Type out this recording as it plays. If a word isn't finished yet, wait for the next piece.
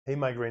Hey,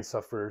 migraine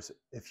sufferers,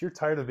 if you're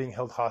tired of being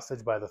held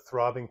hostage by the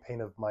throbbing pain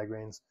of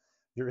migraines,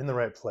 you're in the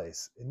right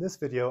place. In this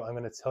video, I'm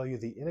going to tell you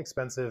the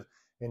inexpensive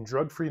and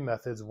drug-free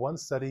methods one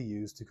study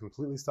used to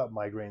completely stop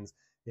migraines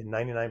in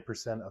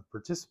 99% of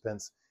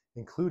participants,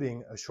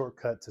 including a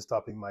shortcut to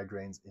stopping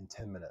migraines in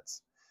 10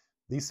 minutes.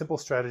 These simple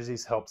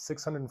strategies helped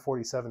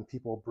 647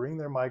 people bring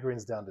their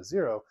migraines down to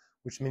zero,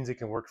 which means it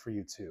can work for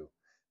you too.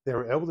 They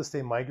were able to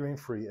stay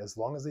migraine-free as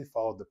long as they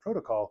followed the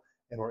protocol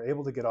and were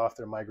able to get off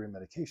their migraine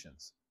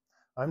medications.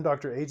 I'm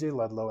Dr. AJ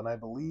Ludlow, and I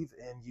believe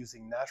in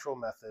using natural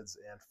methods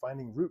and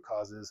finding root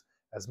causes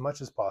as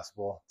much as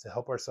possible to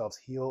help ourselves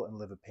heal and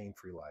live a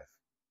pain-free life.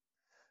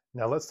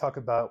 Now let's talk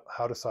about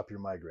how to stop your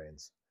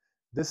migraines.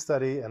 This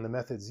study and the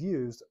methods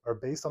used are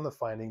based on the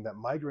finding that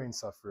migraine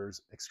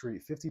sufferers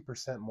excrete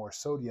 50% more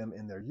sodium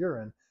in their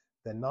urine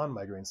than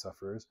non-migraine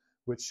sufferers,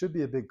 which should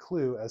be a big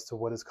clue as to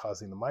what is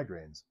causing the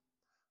migraines.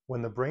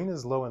 When the brain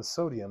is low in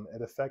sodium,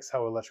 it affects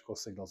how electrical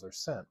signals are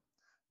sent.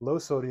 Low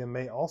sodium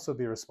may also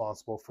be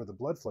responsible for the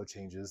blood flow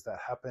changes that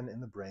happen in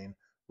the brain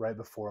right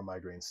before a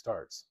migraine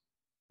starts.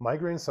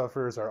 Migraine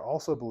sufferers are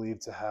also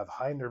believed to have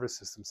high nervous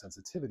system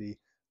sensitivity,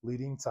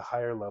 leading to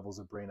higher levels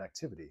of brain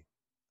activity.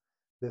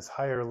 This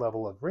higher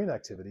level of brain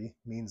activity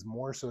means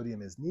more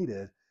sodium is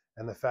needed,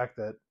 and the fact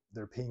that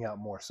they're peeing out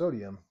more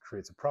sodium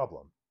creates a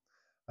problem.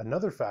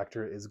 Another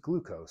factor is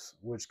glucose,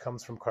 which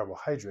comes from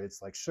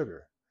carbohydrates like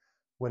sugar.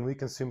 When we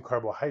consume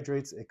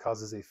carbohydrates, it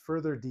causes a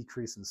further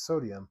decrease in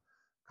sodium,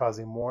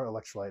 causing more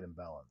electrolyte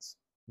imbalance.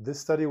 This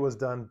study was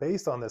done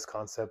based on this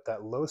concept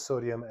that low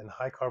sodium and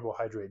high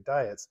carbohydrate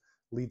diets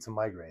lead to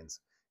migraines.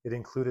 It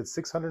included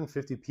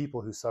 650 people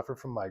who suffer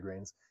from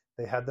migraines.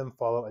 They had them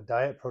follow a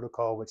diet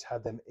protocol which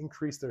had them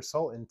increase their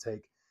salt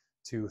intake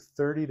to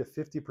 30 to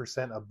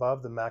 50%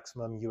 above the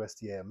maximum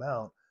USDA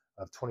amount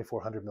of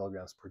 2,400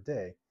 milligrams per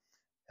day,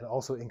 and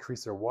also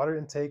increase their water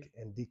intake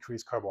and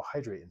decrease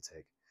carbohydrate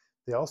intake.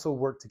 They also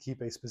worked to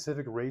keep a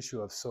specific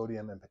ratio of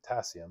sodium and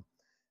potassium,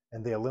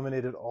 and they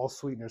eliminated all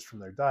sweeteners from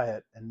their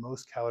diet and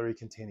most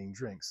calorie-containing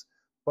drinks,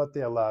 but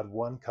they allowed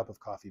 1 cup of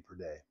coffee per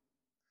day.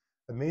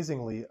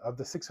 Amazingly, of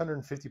the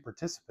 650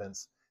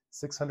 participants,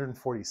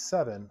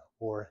 647,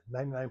 or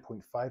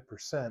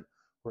 99.5%,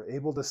 were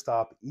able to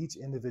stop each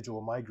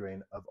individual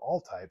migraine of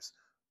all types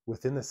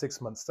within the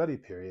 6-month study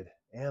period,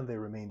 and they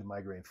remained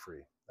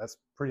migraine-free. That's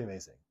pretty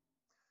amazing.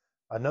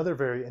 Another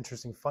very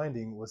interesting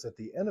finding was at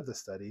the end of the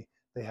study,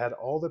 they had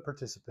all the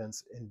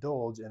participants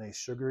indulge in a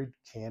sugary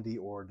candy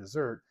or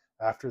dessert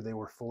after they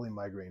were fully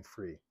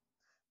migraine-free.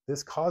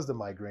 This caused a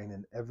migraine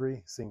in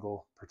every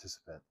single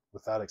participant,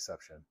 without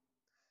exception.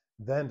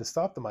 Then, to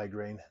stop the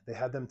migraine, they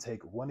had them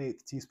take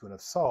 1/8 teaspoon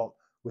of salt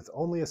with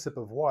only a sip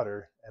of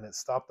water, and it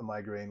stopped the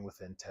migraine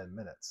within 10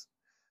 minutes.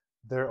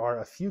 There are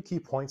a few key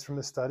points from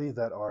this study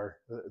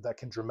that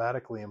can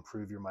dramatically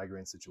improve your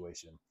migraine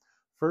situation.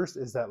 First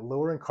is that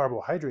lowering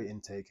carbohydrate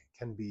intake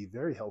can be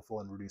very helpful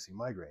in reducing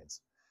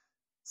migraines.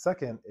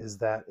 Second is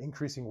that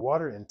increasing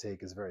water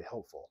intake is very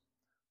helpful.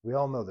 We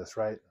all know this,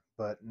 right?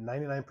 But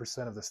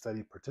 99% of the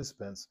study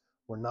participants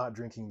were not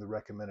drinking the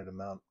recommended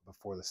amount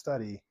before the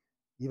study,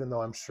 even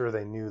though I'm sure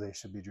they knew they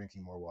should be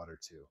drinking more water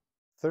too.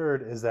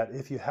 Third is that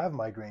if you have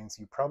migraines,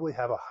 you probably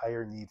have a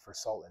higher need for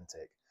salt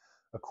intake.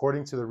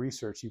 According to the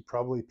research, you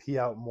probably pee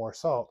out more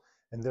salt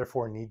and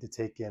therefore need to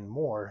take in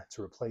more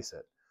to replace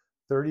it.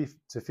 30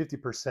 to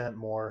 50%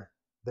 more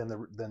than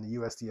the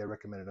USDA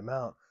recommended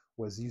amount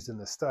was used in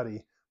this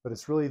study, but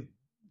it's really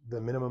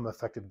the minimum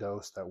effective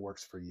dose that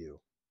works for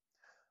you.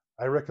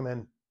 I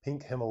recommend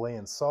pink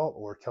Himalayan salt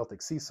or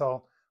Celtic sea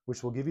salt,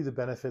 which will give you the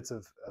benefits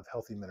of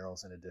healthy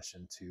minerals in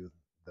addition to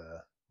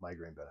the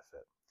migraine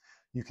benefit.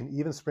 You can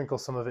even sprinkle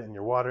some of it in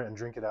your water and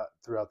drink it out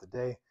throughout the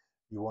day.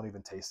 You won't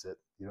even taste it.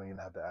 You don't even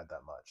have to add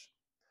that much.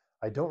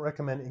 I don't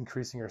recommend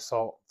increasing your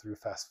salt through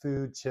fast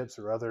food, chips,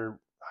 or other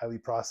highly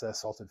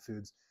processed salted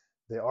foods.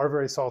 They are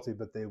very salty,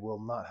 but they will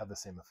not have the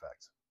same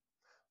effect.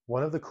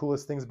 One of the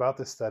coolest things about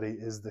this study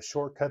is the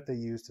shortcut they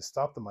used to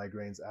stop the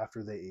migraines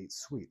after they ate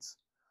sweets.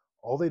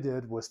 All they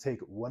did was take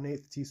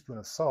 1/8 teaspoon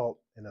of salt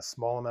in a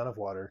small amount of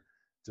water,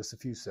 just a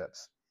few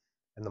sips,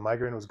 and the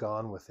migraine was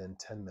gone within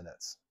 10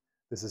 minutes.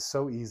 This is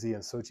so easy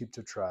and so cheap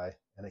to try,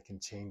 and it can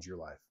change your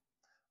life.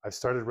 I've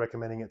started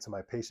recommending it to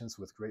my patients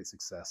with great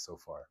success so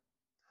far.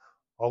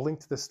 I'll link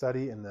to the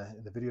study in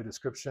the video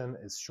description.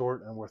 It's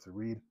short and worth a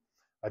read.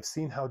 I've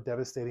seen how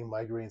devastating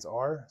migraines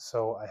are,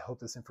 so I hope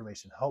this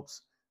information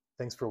helps.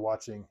 Thanks for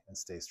watching and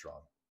stay strong.